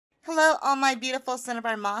Hello, all my beautiful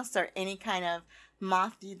cinnabar moths, or any kind of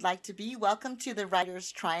moth you'd like to be. Welcome to the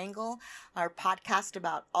Writer's Triangle, our podcast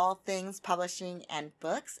about all things publishing and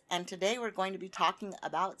books. And today we're going to be talking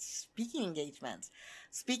about speaking engagements.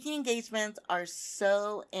 Speaking engagements are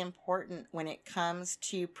so important when it comes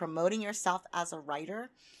to promoting yourself as a writer,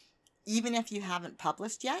 even if you haven't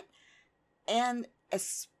published yet, and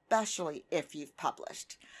especially if you've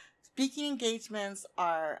published. Speaking engagements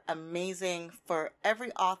are amazing for every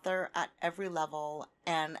author at every level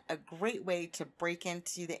and a great way to break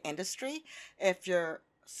into the industry if you're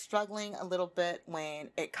struggling a little bit when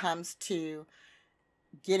it comes to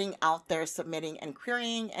getting out there, submitting and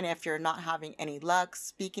querying. And if you're not having any luck,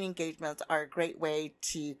 speaking engagements are a great way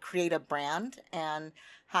to create a brand and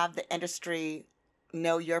have the industry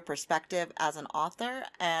know your perspective as an author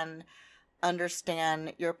and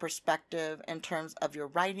understand your perspective in terms of your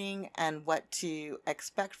writing and what to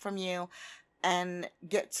expect from you and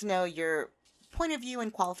get to know your point of view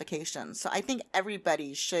and qualifications. So I think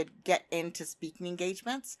everybody should get into speaking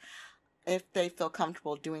engagements if they feel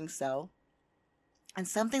comfortable doing so. And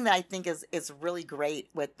something that I think is really great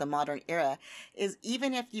with the modern era is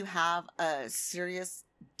even if you have a serious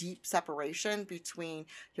deep separation between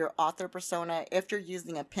your author persona, if you're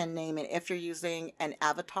using a pen name and if you're using an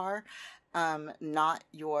avatar, not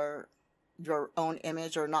your own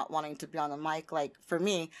image or not wanting to be on the mic. Like for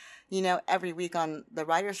me, every week on the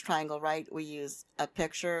Writer's Triangle, right, we use a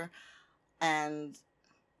picture and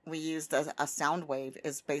we use a sound wave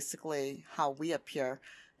is basically how we appear.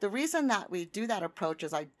 The reason that we do that approach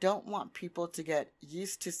is I don't want people to get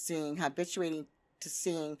used to habituating to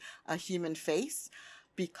seeing a human face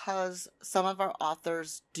because some of our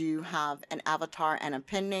authors do have an avatar and a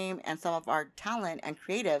pen name, and some of our talent and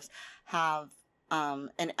creatives have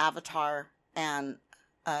an avatar and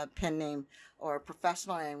a pen name or a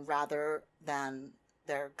professional name rather than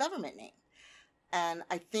their government name. And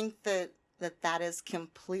I think that is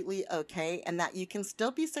completely okay and that you can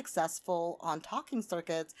still be successful on talking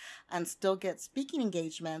circuits and still get speaking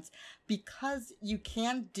engagements because you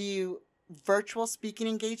can do virtual speaking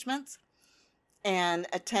engagements and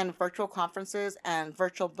attend virtual conferences and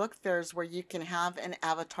virtual book fairs where you can have an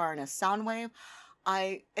avatar and a sound wave.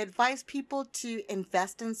 I advise people to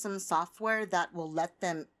invest in some software that will let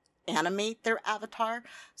them animate their avatar.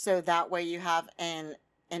 So that way you have an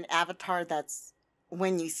avatar that's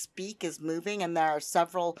when you speak is moving, and there are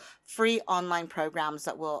several free online programs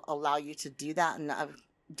that will allow you to do that, and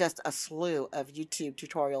just a slew of YouTube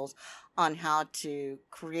tutorials on how to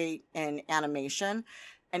create an animation.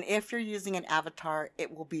 And if you're using an avatar,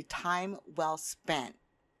 it will be time well spent,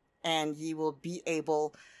 and you will be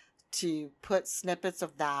able to put snippets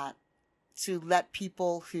of that to let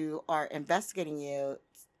people who are investigating you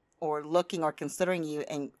or looking or considering you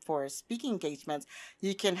and for speaking engagements,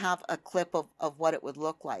 you can have a clip of what it would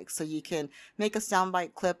look like. So you can make a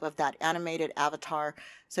soundbite clip of that animated avatar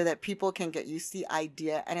so that people can get used to the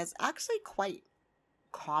idea. And it's actually quite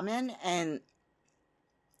common and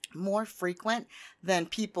more frequent than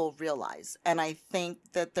people realize. And I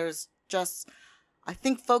think that I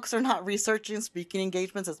think folks are not researching speaking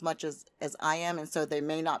engagements as much as I am. And so they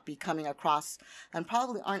may not be coming across and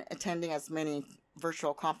probably aren't attending as many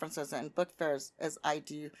virtual conferences and book fairs as I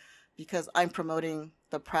do because I'm promoting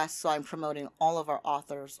the press. So I'm promoting all of our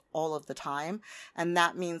authors all of the time. And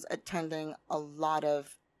that means attending a lot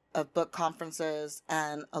of book conferences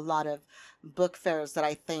and a lot of book fairs that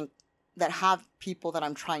I think that have people that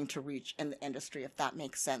I'm trying to reach in the industry, if that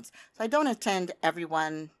makes sense. So I don't attend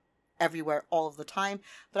everyone everywhere all of the time,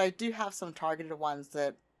 but I do have some targeted ones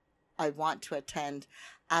that I want to attend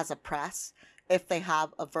as a press if they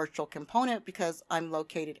have a virtual component because I'm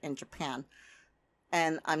located in Japan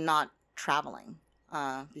and I'm not traveling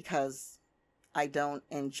because I don't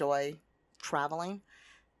enjoy traveling.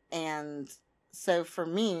 And so for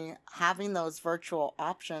me, having those virtual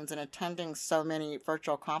options and attending so many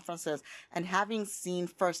virtual conferences and having seen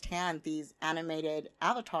firsthand these animated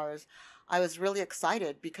avatars, I was really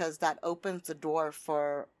excited because that opens the door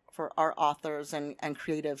for our authors and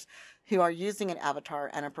creatives who are using an avatar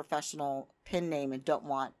and a professional pen name and don't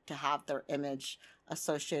want to have their image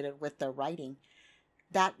associated with their writing.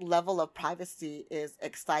 That level of privacy is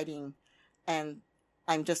exciting, and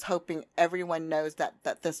I'm just hoping everyone knows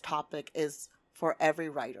that this topic is for every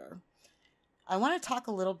writer. I want to talk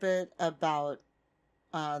a little bit about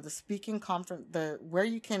the speaking conference, where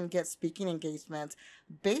you can get speaking engagements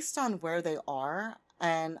based on where they are.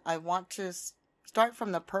 And I want to start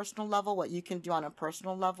from the personal level, what you can do on a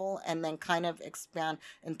personal level, and then kind of expand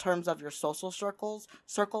in terms of your social circles,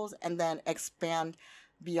 and then expand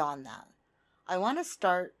beyond that. I want to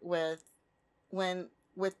start with when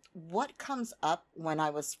with what comes up when I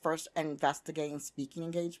was first investigating speaking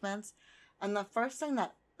engagements. And the first thing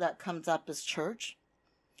that comes up is church.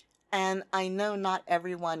 And I know not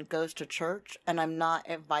everyone goes to church, and I'm not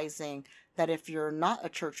advising that if you're not a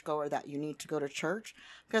churchgoer that you need to go to church,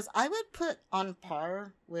 because I would put on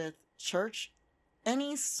par with church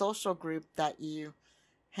any social group that you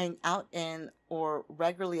hang out in or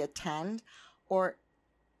regularly attend, or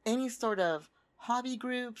any sort of hobby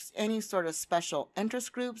groups, any sort of special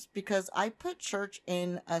interest groups, because I put church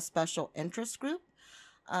in a special interest group.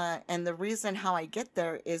 And the reason how I get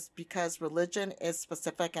there is because religion is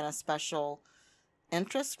specific and a special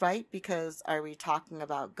interest, right? Because are we talking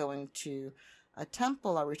about going to a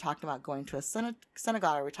temple? Are we talking about going to a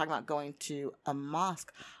synagogue? Are we talking about going to a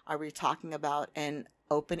mosque? Are we talking about an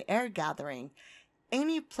open air gathering?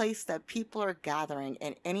 Any place that people are gathering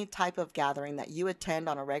and any type of gathering that you attend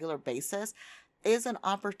on a regular basis is an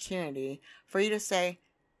opportunity for you to say,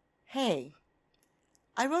 hey,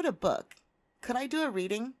 I wrote a book. Could I do a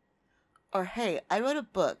reading? Or, hey, I wrote a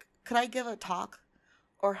book. Could I give a talk?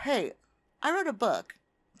 Or, hey, I wrote a book.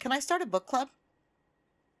 Can I start a book club?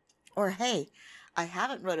 Or, hey, I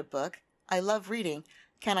haven't wrote a book. I love reading.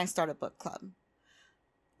 Can I start a book club?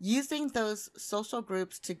 Using those social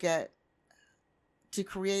groups to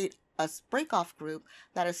create a break-off group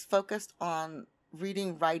that is focused on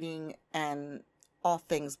reading, writing, and all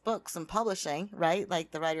things books and publishing, right?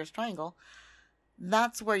 Like the Writer's Triangle.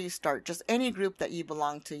 That's where you start. Just any group that you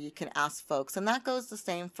belong to, you can ask folks. And that goes the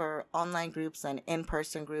same for online groups and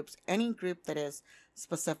in-person groups, any group that is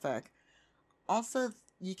specific. Also,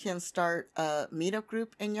 you can start a meetup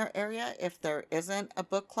group in your area if there isn't a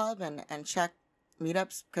book club, and check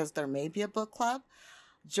meetups because there may be a book club.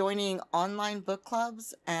 Joining online book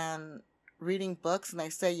clubs and reading books, and they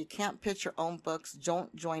say you can't pitch your own books,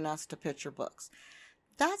 don't join us to pitch your books.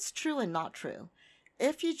 That's true and not true.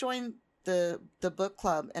 If you join the book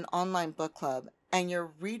club, an online book club, and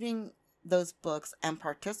you're reading those books and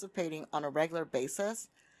participating on a regular basis,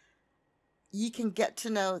 you can get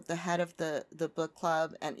to know the head of the book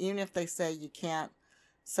club. And even if they say you can't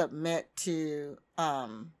submit to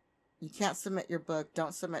you can't submit your book,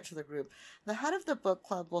 don't submit to the group, the head of the book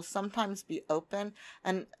club will sometimes be open,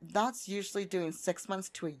 and that's usually doing 6 months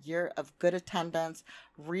to a year of good attendance,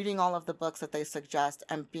 reading all of the books that they suggest,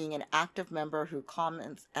 and being an active member who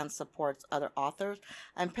comments and supports other authors,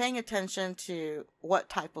 and paying attention to what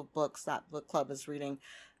type of books that book club is reading.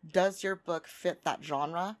 Does your book fit that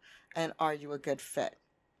genre, and are you a good fit?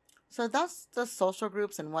 So that's the social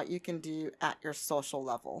groups and what you can do at your social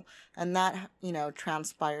level. And that,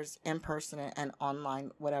 transpires in person and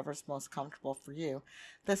online, whatever's most comfortable for you.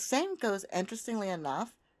 The same goes, interestingly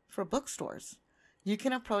enough, for bookstores. You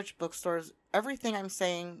can approach bookstores. Everything I'm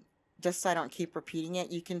saying, just so I don't keep repeating it,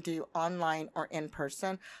 you can do online or in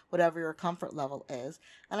person, whatever your comfort level is.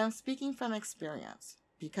 And I'm speaking from experience,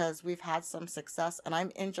 because we've had some success, and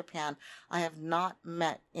I'm in Japan. I have not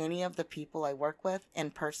met any of the people I work with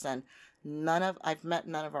in person. I've met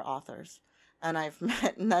none of our authors, and I've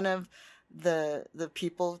met none of the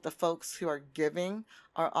people, the folks who are giving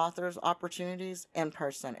our authors opportunities in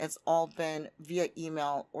person. It's all been via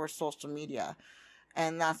email or social media.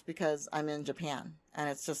 And that's because I'm in Japan, and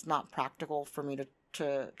it's just not practical for me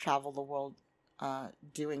to travel the world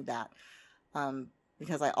doing that.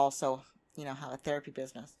 Because I also have a therapy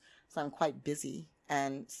business. So I'm quite busy,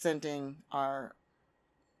 and sending our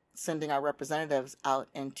representatives out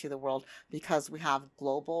into the world, because we have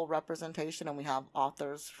global representation and we have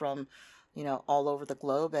authors from, all over the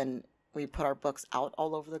globe, and we put our books out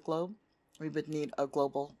all over the globe. We would need a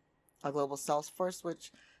global sales force,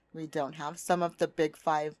 which we don't have. Some of the big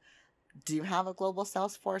five do have a global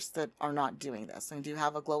sales force that are not doing this, and do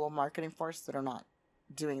have a global marketing force that are not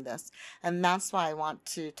doing this. And that's why I want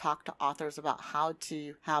to talk to authors about how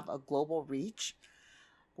to have a global reach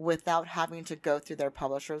without having to go through their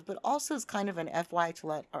publishers, but also as kind of an FYI to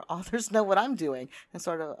let our authors know what I'm doing, and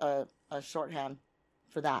sort of a shorthand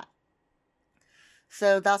for that.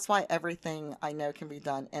 So that's why everything I know can be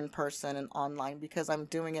done in person and online, because I'm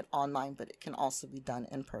doing it online, but it can also be done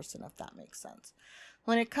in person, if that makes sense.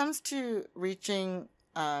 When it comes to reaching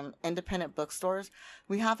independent bookstores,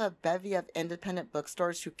 we have a bevy of independent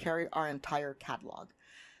bookstores who carry our entire catalog.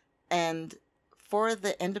 And for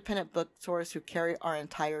the independent bookstores who carry our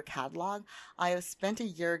entire catalog, I have spent a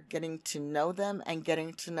year getting to know them and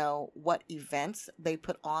getting to know what events they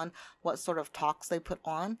put on, what sort of talks they put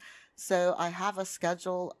on. So I have a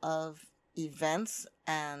schedule of events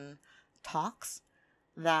and talks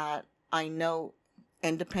that I know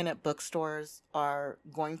independent bookstores are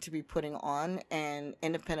going to be putting on, and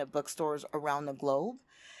independent bookstores around the globe.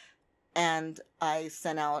 And I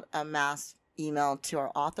sent out a mass email to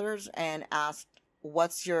our authors and asked,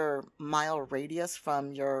 what's your mile radius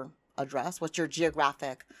from your address? What's your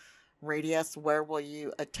geographic radius? Where will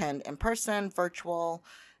you attend in person, virtual,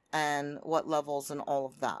 and what levels and all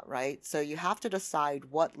of that, right? So you have to decide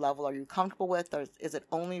what level are you comfortable with. Or is it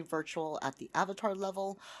only virtual at the avatar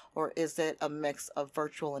level, or is it a mix of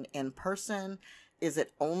virtual and in person? Is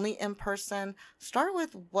it only in person? Start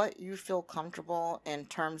with what you feel comfortable in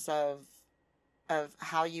terms of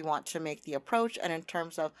how you want to make the approach and in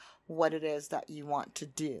terms of what it is that you want to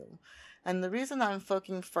do. And the reason that I'm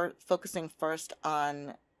focusing first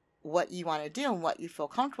on what you want to do and what you feel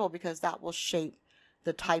comfortable, because that will shape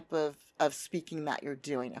the type of speaking that you're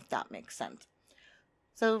doing, if that makes sense.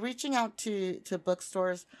 So reaching out to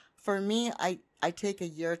bookstores, for me, I take a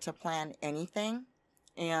year to plan anything.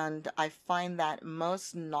 And I find that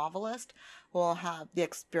most novelists will have the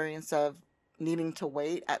experience of needing to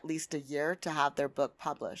wait at least a year to have their book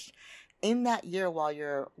published. In that year, while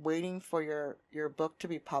you're waiting for your book to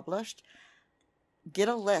be published, get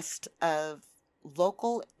a list of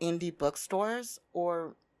local indie bookstores,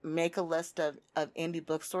 or make a list of indie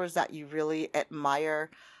bookstores that you really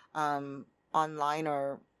admire, online,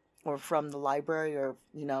 or from the library, or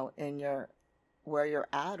in your where you're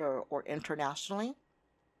at, or internationally.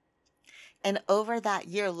 And over that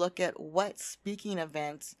year, look at what speaking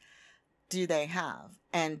events do they have,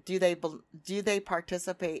 and do they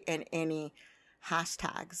participate in any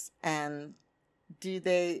hashtags, and do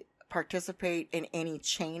they participate in any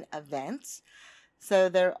chain events? So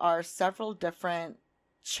there are several different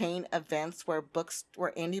chain events where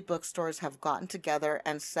indie bookstores have gotten together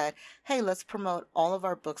and said, hey, let's promote all of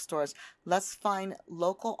our bookstores. Let's find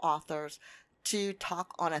local authors to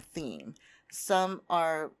talk on a theme. Some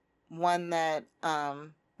are one that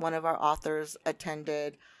one of our authors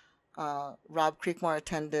attended. Rob Creekmore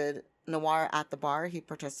attended Noir at the Bar. He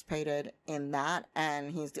participated in that,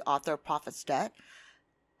 and he's the author of Prophet's Debt.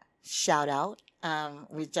 Shout out.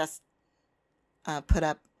 We just put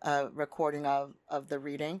up a recording of the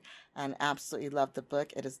reading and absolutely loved the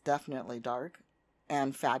book. It is definitely dark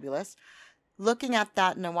and fabulous. Looking at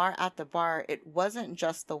that Noir at the Bar, it wasn't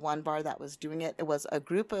just the one bar that was doing it. It was a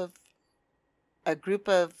group of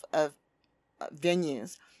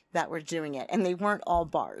venues that were doing it, and they weren't all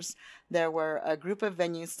bars. There were a group of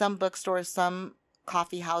venues, some bookstores, some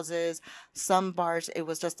coffee houses, some bars. It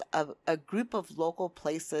was just a group of local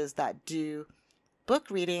places that do book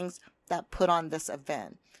readings that put on this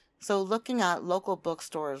event. So looking at local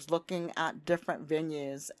bookstores, looking at different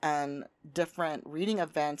venues and different reading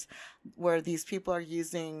events where these people are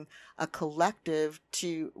using a collective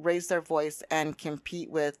to raise their voice and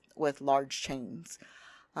compete with large chains.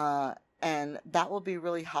 And that will be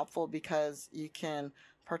really helpful, because you can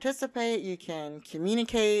participate, you can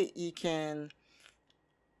communicate, you can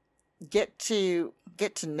get to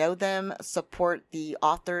know them, support the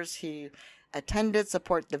authors who attended,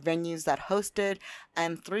 support the venues that hosted,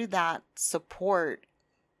 and through that support,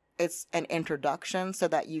 it's an introduction so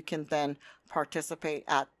that you can then participate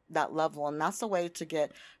at that level. And that's a way to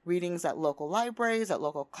get readings at local libraries, at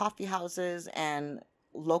local coffee houses, and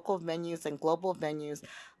local venues and global venues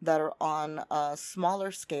that are on a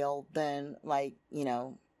smaller scale than, like,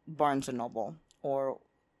 Barnes and Noble or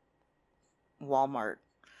Walmart.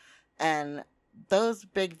 And those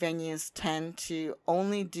big venues tend to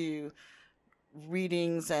only do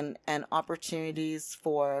readings and opportunities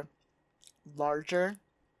for larger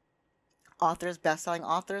authors, best-selling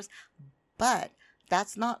authors, but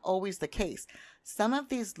that's not always the case. Some of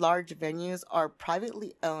these large venues are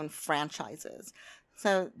privately owned franchises.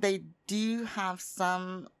 So they do have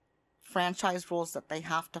some franchise rules that they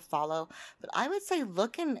have to follow. But I would say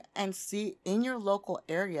look and see in your local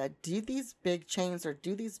area, do these big chains or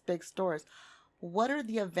do these big stores, what are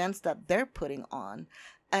the events that they're putting on?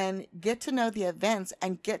 And get to know the events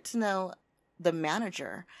and get to know the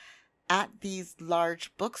manager at these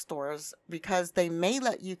large bookstores, because they may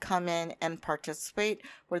let you come in and participate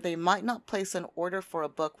where they might not place an order for a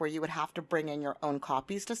book where you would have to bring in your own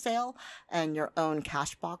copies to sale and your own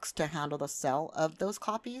cash box to handle the sale of those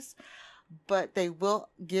copies. But they will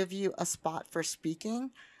give you a spot for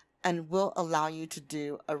speaking and will allow you to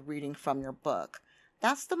do a reading from your book.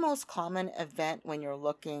 That's the most common event when you're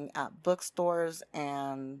looking at bookstores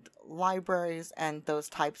and libraries and those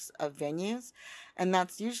types of venues. And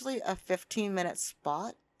that's usually a 15-minute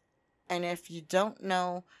spot. And if you don't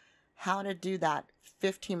know how to do that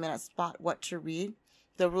 15-minute spot, what to read,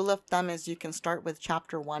 the rule of thumb is you can start with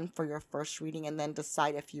chapter 1 for your first reading and then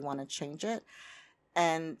decide if you want to change it.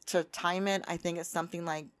 And to time it, I think it's something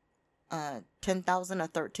like 10,000 or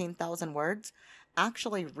 13,000 words.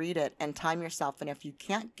 actually read it and time yourself. And if you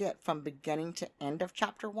can't get from beginning to end of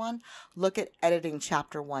chapter 1, look at editing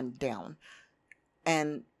chapter 1 down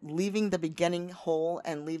and leaving the beginning whole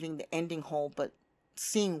and leaving the ending whole, but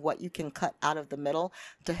seeing what you can cut out of the middle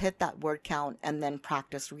to hit that word count, and then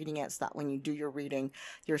practice reading it so that when you do your reading,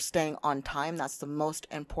 you're staying on time. That's the most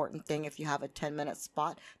important thing. If you have a 10-minute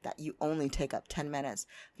spot, that you only take up 10 minutes.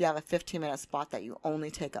 If you have a 15-minute spot, that you only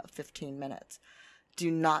take up 15 minutes. Do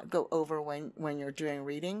not go over when you're doing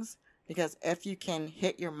readings, because if you can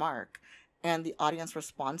hit your mark and the audience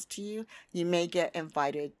responds to you, you may get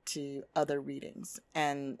invited to other readings.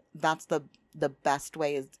 And that's the best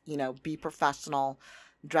way is, be professional,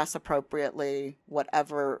 dress appropriately,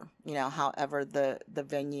 whatever, however the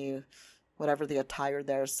venue, whatever the attire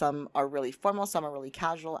there. Some are really formal, some are really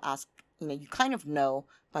casual. You kind of know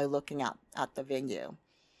by looking at the venue.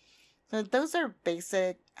 So those are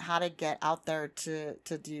basic how to get out there to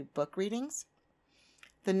do book readings.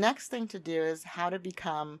 The next thing to do is how to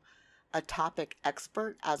become a topic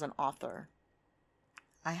expert as an author.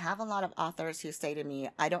 I have a lot of authors who say to me,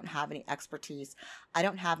 I don't have any expertise, I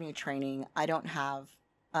don't have any training, I don't have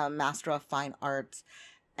a Master of Fine Arts,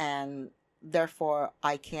 and therefore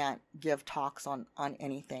I can't give talks on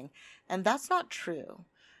anything. And that's not true.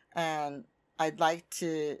 And I'd like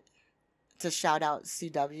to shout out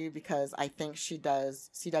CW, because I think she does,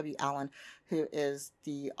 CW Allen, who is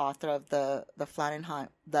the author of the Flanenheim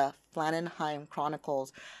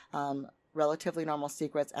Chronicles, Relatively Normal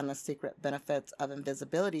Secrets and the Secret Benefits of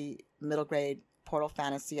Invisibility, middle grade portal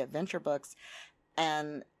fantasy adventure books.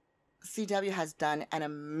 And CW has done an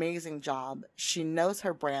amazing job. She knows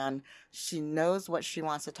her brand, she knows what she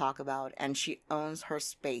wants to talk about, and she owns her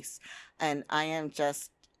space. And I am just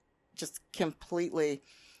completely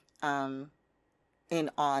in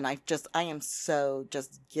awe. And I am so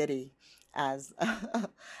just giddy as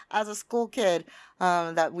as a school kid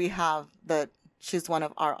that we have that she's one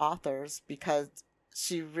of our authors, because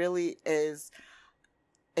she really is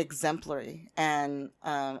exemplary. And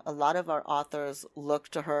a lot of our authors look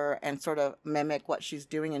to her and sort of mimic what she's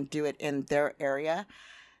doing and do it in their area.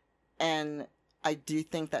 And I do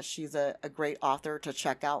think that she's a great author to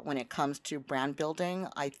check out when it comes to brand building.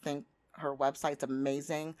 I think her website's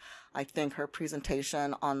amazing. I think her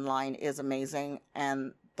presentation online is amazing,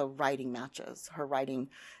 and the writing matches. Her writing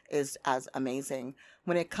is as amazing.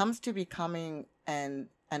 When it comes to becoming an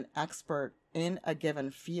expert in a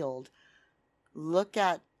given field, look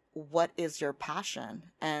at what is your passion.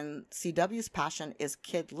 And CW's passion is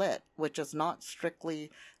kid lit, which is not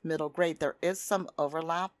strictly middle grade. There is some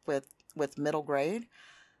overlap with middle grade,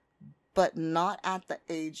 but not at the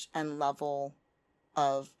age and level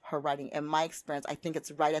of her writing. In my experience, I think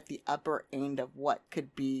it's right at the upper end of what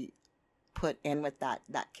could be put in with that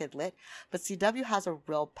kid lit. But CW has a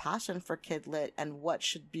real passion for kid lit and what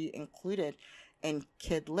should be included in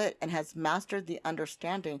kid lit, and has mastered the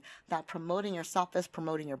understanding that promoting yourself is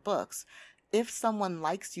promoting your books. If someone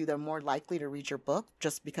likes you, they're more likely to read your book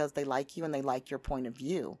just because they like you and they like your point of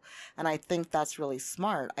view. And I think that's really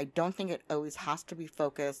smart. I don't think it always has to be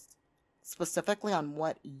focused specifically on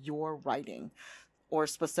what you're writing, or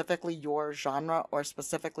specifically your genre, or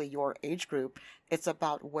specifically your age group. It's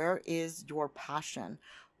about, where is your passion?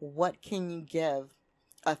 What can you give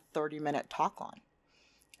a 30-minute talk on?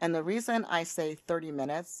 And the reason I say 30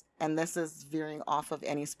 minutes, and this is veering off of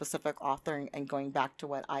any specific author and going back to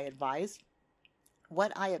what I advise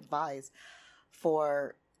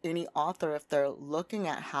for any author, if they're looking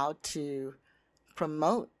at how to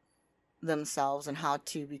promote themselves and how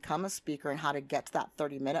to become a speaker and how to get to that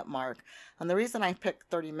 30-minute mark. And the reason I pick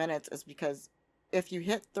 30 minutes is because if you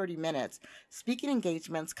hit 30 minutes, speaking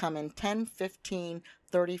engagements come in 10, 15,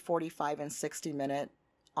 30, 45, and 60-minute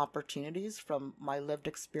opportunities from my lived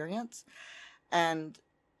experience. And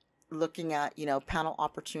looking at, panel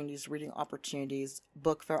opportunities, reading opportunities,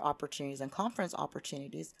 book fair opportunities, and conference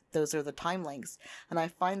opportunities, those are the time lengths. And I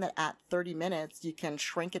find that at 30 minutes, you can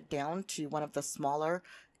shrink it down to one of the smaller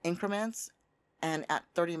increments, and at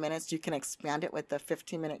 30 minutes you can expand it with the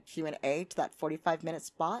 15-minute Q&A to that 45-minute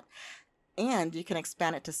spot, and you can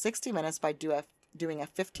expand it to 60 minutes by doing a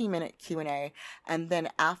 15-minute Q&A, and then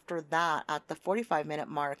after that, at the 45-minute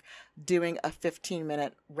mark, doing a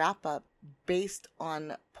 15-minute wrap-up based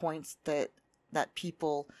on points that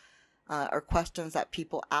people or questions that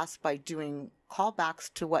people ask, by doing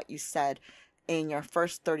callbacks to what you said in your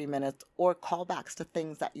first 30 minutes, or callbacks to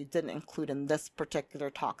things that you didn't include in this particular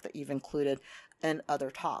talk that you've included in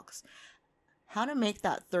other talks. How to make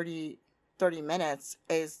that 30 minutes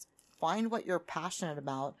is find what you're passionate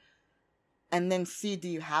about, and then see, do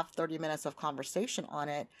you have 30 minutes of conversation on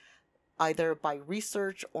it? either by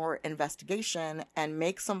research or investigation, and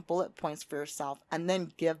make some bullet points for yourself and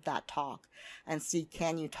then give that talk and see,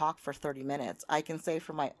 can you talk for 30 minutes? I can say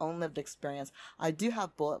from my own lived experience, I do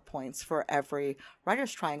have bullet points for every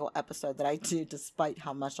Writer's Triangle episode that I do, despite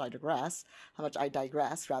how much I digress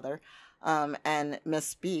rather, and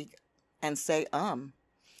misspeak and say,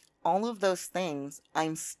 all of those things,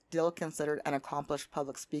 I'm still considered an accomplished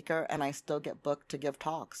public speaker, and I still get booked to give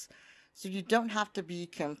talks. So you don't have to be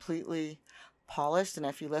completely polished. And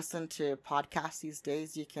if you listen to podcasts these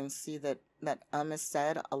days, you can see that is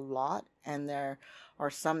said a lot, and there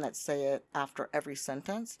are some that say it after every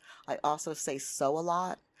sentence. I also say so a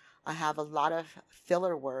lot. I have a lot of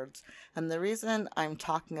filler words. And the reason I'm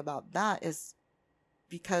talking about that is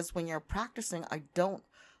because when you're practicing, I don't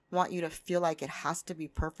want you to feel like it has to be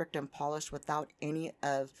perfect and polished without any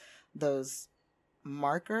of those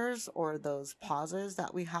markers or those pauses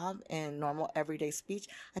that we have in normal everyday speech.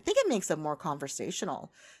 I think it makes it more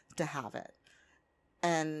conversational to have it,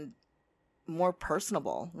 and more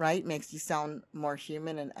personable, right? Makes you sound more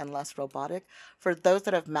human and less robotic. For those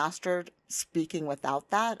that have mastered speaking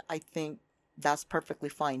without that, I think that's perfectly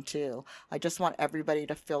fine too. I just want everybody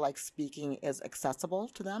to feel like speaking is accessible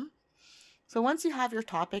to them. So once you have your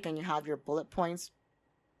topic and you have your bullet points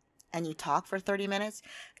and you talk for 30 minutes,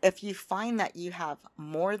 if you find that you have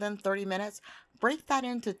more than 30 minutes, break that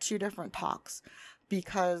into 2 different talks.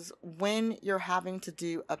 Because when you're having to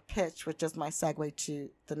do a pitch, which is my segue to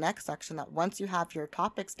the next section, that once you have your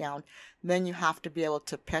topics down, then you have to be able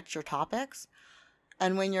to pitch your topics.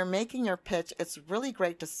 And when you're making your pitch, it's really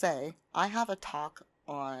great to say, I have a talk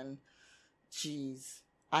on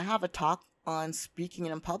speaking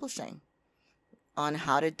and publishing, on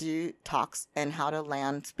how to do talks and how to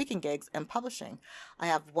land speaking gigs and publishing. I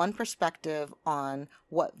have one perspective on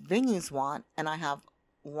what venues want, and I have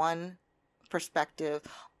one perspective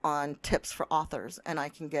on tips for authors, and I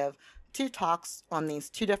can give 2 talks on these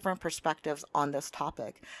 2 different perspectives on this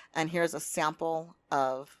topic. And here's a sample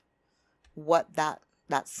of what that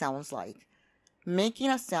sounds like. Making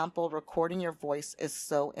a sample, recording your voice is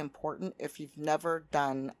so important if you've never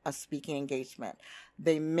done a speaking engagement.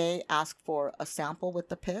 They may ask for a sample with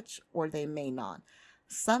the pitch, or they may not.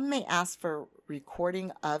 Some may ask for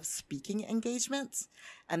recording of speaking engagements,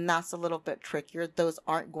 and that's a little bit trickier. Those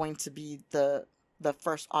aren't going to be the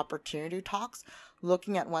first opportunity talks.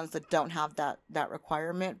 Looking at ones that don't have that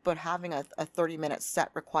requirement, but having a 30-minute set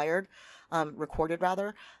recorded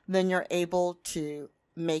rather, then you're able to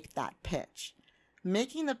make that pitch.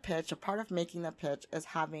 Making the pitch, a part of making the pitch is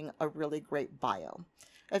having a really great bio.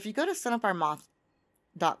 If you go to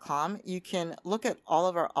cinnabarmoth.com, you can look at all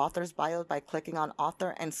of our authors' bios by clicking on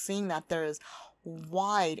author and seeing that there is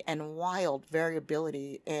wide and wild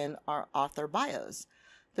variability in our author bios.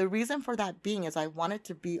 The reason for that being is I want it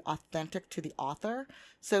to be authentic to the author,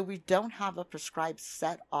 so we don't have a prescribed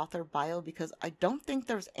set author bio, because I don't think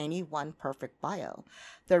there's any one perfect bio.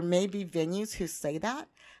 There may be venues who say that,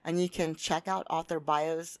 and you can check out author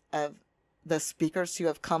bios of the speakers who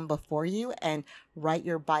have come before you and write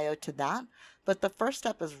your bio to that. But the first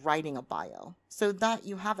step is writing a bio, so that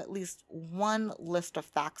you have at least one list of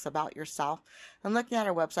facts about yourself. And looking at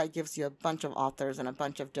our website gives you a bunch of authors and a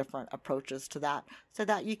bunch of different approaches to that, so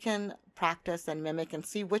that you can practice and mimic and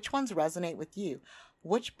see which ones resonate with you.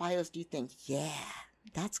 Which bios do you think, yeah,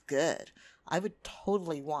 that's good, I would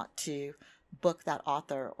totally want to book that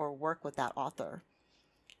author or work with that author?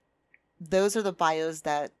 Those are the bios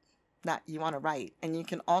that you want to write. And you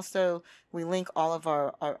can also, we link all of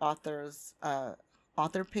our authors'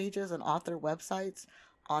 author pages and author websites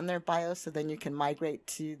on their bios, so then you can migrate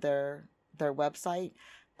to their website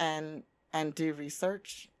and do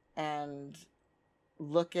research and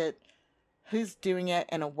look at who's doing it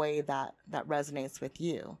in a way that resonates with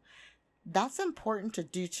you. That's important to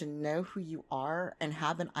do, to know who you are and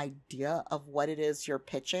have an idea of what it is you're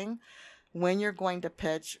pitching when you're going to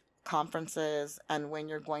pitch conferences and when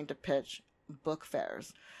you're going to pitch book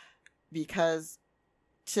fairs. Because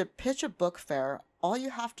to pitch a book fair, all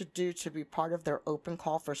you have to do to be part of their open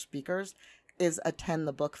call for speakers is attend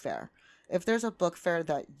the book fair. If there's a book fair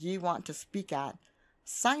that you want to speak at,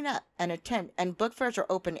 sign up and attend. And book fairs are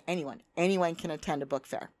open to anyone. Anyone can attend a book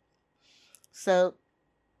fair. So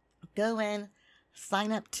go in,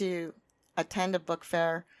 sign up to attend a book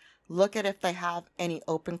fair. Look at if they have any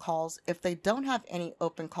open calls. If they don't have any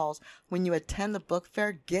open calls, when you attend the book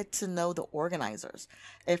fair, get to know the organizers.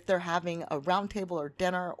 If they're having a roundtable or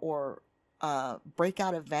dinner or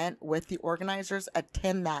breakout event with the organizers,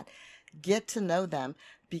 attend that. Get to know them,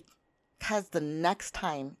 because the next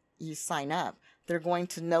time you sign up, they're going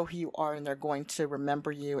to know who you are and they're going to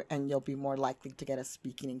remember you, and you'll be more likely to get a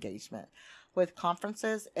speaking engagement. With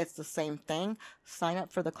conferences, it's the same thing. Sign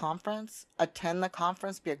up for the conference, attend the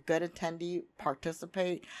conference, be a good attendee,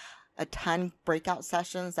 participate, attend breakout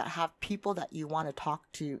sessions that have people that you want to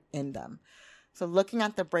talk to in them. So looking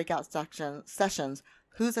at the breakout sessions,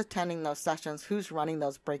 who's attending those sessions, who's running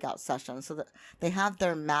those breakout sessions, so that they have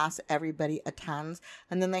their mass everybody attends,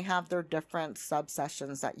 and then they have their different sub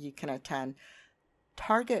sessions that you can attend.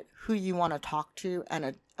 Target who you want to talk to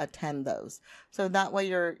and attend those. So that way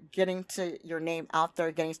you're getting to your name out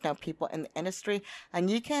there, getting to know people in the industry, and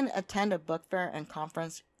you can attend a book fair and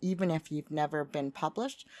conference even if you've never been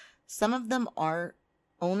published. Some of them are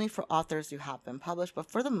only for authors who have been published, but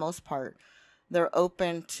for the most part, they're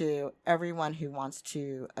open to everyone who wants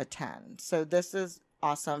to attend. So this is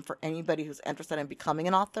awesome for anybody who's interested in becoming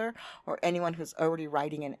an author, or anyone who's already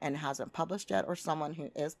writing and hasn't published yet, or someone who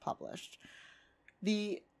is published.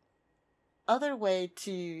 The other way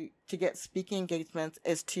to get speaking engagements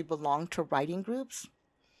is to belong to writing groups.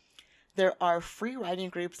 There are free writing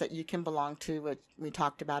groups that you can belong to, which we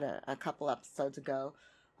talked about a couple episodes ago.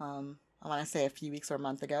 I want to say a few weeks or a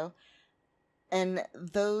month ago. And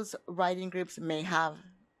those writing groups may have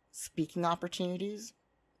speaking opportunities.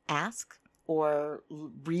 Ask or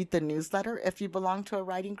read the newsletter if you belong to a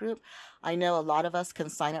writing group. I know a lot of us can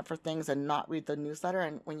sign up for things and not read the newsletter.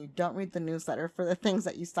 And when you don't read the newsletter for the things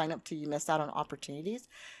that you sign up to, you miss out on opportunities.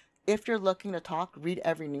 If you're looking to talk, read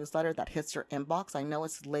every newsletter that hits your inbox. I know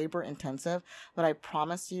it's labor intensive, but I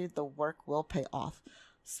promise you the work will pay off.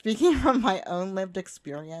 Speaking from my own lived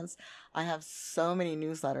experience, I have so many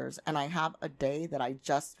newsletters, and I have a day that I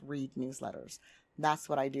just read newsletters. That's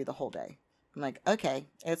what I do the whole day. I'm like, okay,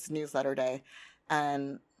 it's newsletter day.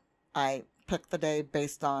 And I pick the day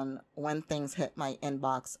based on when things hit my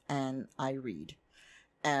inbox, and I read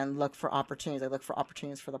and look for opportunities. I look for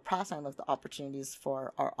opportunities for the press. I look for opportunities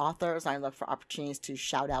for our authors. I look for opportunities to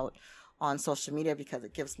shout out on social media because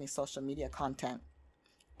it gives me social media content.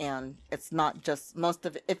 And it's not just most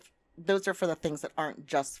of it. If those are for the things that aren't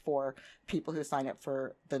just for people who sign up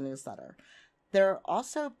for the newsletter. There are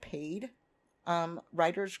also paid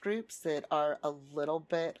writers groups that are a little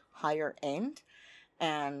bit higher end,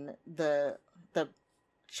 and the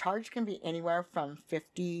charge can be anywhere from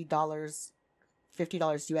 $50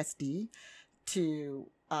 USD to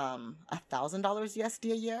 $1,000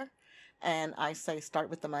 USD a year. And I say start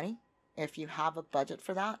with the money. If you have a budget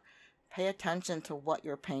for that, pay attention to what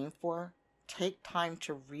you're paying for. Take time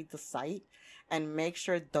to read the site and make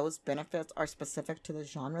sure those benefits are specific to the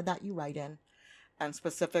genre that you write in, and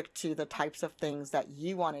specific to the types of things that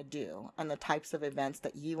you want to do and the types of events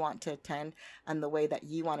that you want to attend and the way that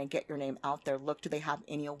you want to get your name out there. Look, do they have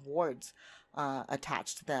any awards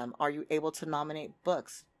attached to them? Are you able to nominate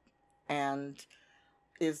books? And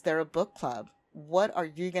is there a book club? What are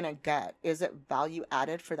you going to get? Is it value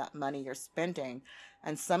added for that money you're spending?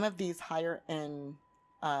 And some of these higher end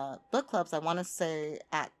book clubs, I want to say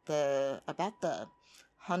at about the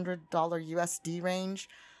 $100 USD range,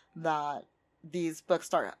 that these books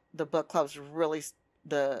start, the book clubs really,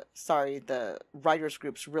 the writers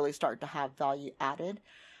groups really start to have value added.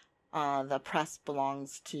 The press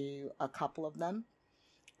belongs to a couple of them,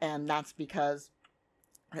 and that's because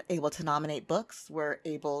we're able to nominate books. We're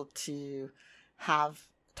able to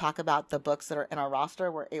talk about the books that are in our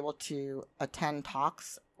roster. We're able to attend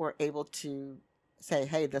talks. We're able to say,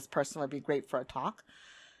 hey, this person would be great for a talk.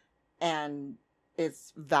 And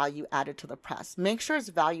it's value added to the press. Make sure it's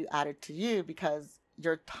value added to you, because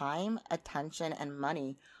your time, attention, and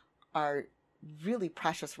money are really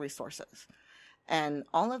precious resources. And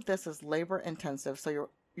all of this is labor intensive, so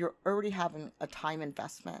you're already having a time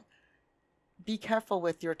investment. Be careful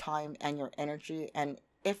with your time and your energy. And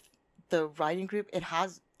if the writing group, it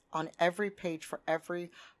has on every page for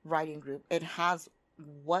every writing group, it has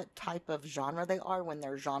what type of genre they are when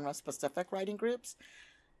they're genre specific writing groups.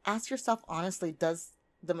 Ask yourself honestly, does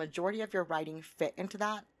the majority of your writing fit into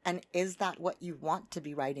that? And is that what you want to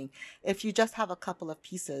be writing? If you just have a couple of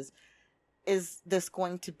pieces, is this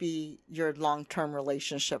going to be your long-term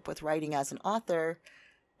relationship with writing as an author?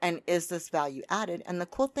 And is this value added? And the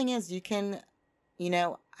cool thing is you can,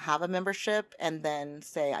 have a membership and then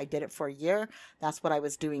say, I did it for a year. That's what I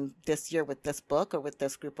was doing this year with this book or with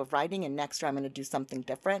this group of writing. And next year I'm going to do something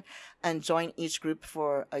different, and join each group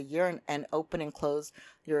for a year and open and close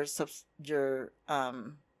your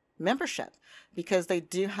membership, because they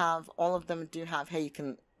do have, all of them do have, hey, you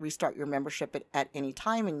can restart your membership at any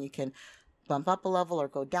time, and you can bump up a level or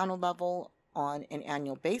go down a level on an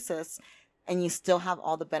annual basis. and you still have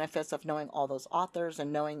all the benefits of knowing all those authors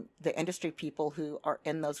and knowing the industry people who are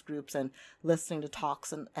in those groups and listening to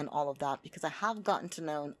talks and all of that, because I have gotten to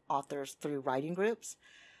know authors through writing groups,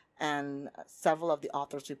 and several of the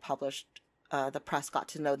authors who published, the press got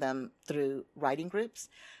to know them through writing groups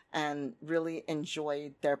and really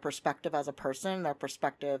enjoyed their perspective as a person, their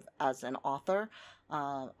perspective as an author.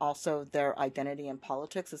 Also, their identity in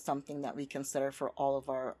politics is something that we consider for all of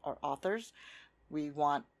our authors. We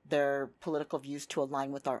want their political views to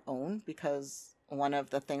align with our own, because one of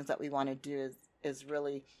the things that we want to do is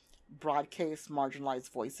really broadcast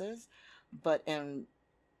marginalized voices, but in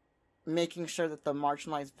making sure that the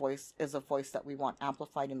marginalized voice is a voice that we want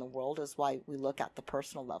amplified in the world is why we look at the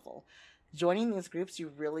personal level. Joining these groups,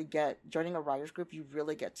 joining a writer's group, you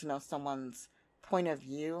really get to know someone's point of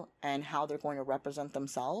view and how they're going to represent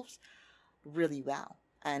themselves really well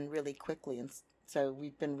and really quickly. And so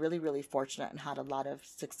we've been really, really fortunate and had a lot of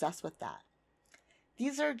success with that.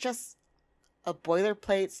 These are just a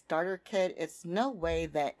boilerplate starter kit. It's no way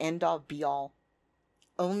the end all be all,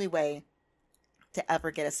 only way to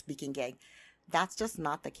ever get a speaking gig. That's just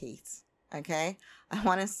not the case. Okay? I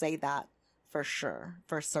want to say that for sure,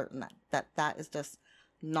 for certain, that is just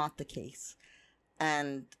not the case.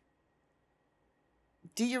 And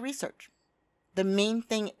do your research. The main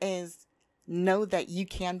thing is know that you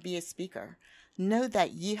can be a speaker. Know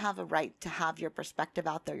that you have a right to have your perspective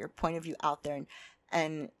out there, your point of view out there,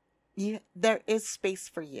 and there is space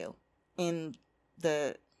for you in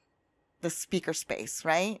the speaker space,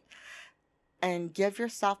 right? And give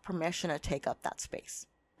yourself permission to take up that space.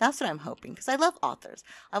 That's what I'm hoping, because I love authors.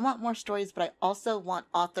 I want more stories, but I also want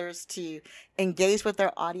authors to engage with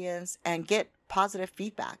their audience and get positive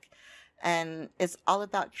feedback. And it's all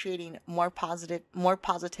about creating more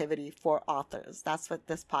positivity for authors. That's what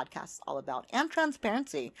this podcast is all about, and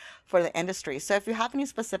transparency for the industry. So if you have any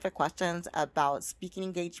specific questions about speaking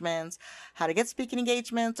engagements, how to get speaking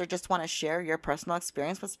engagements, or just want to share your personal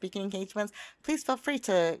experience with speaking engagements, please feel free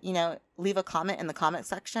to, leave a comment in the comment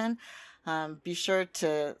section. Be sure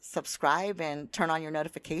to subscribe and turn on your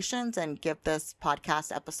notifications and give this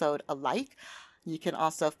podcast episode a like. You can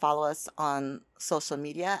also follow us on social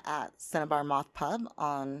media at Cinnabar Moth Pub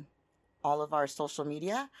on all of our social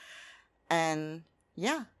media. And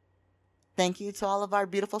yeah, thank you to all of our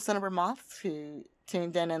beautiful Cinnabar moths who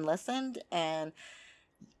tuned in and listened. And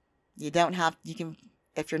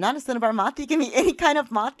if you're not a Cinnabar moth, you can be any kind of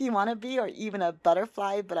moth you want to be, or even a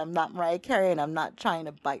butterfly, but I'm not Mariah Carey and I'm not trying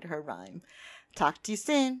to bite her rhyme. Talk to you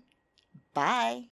soon. Bye.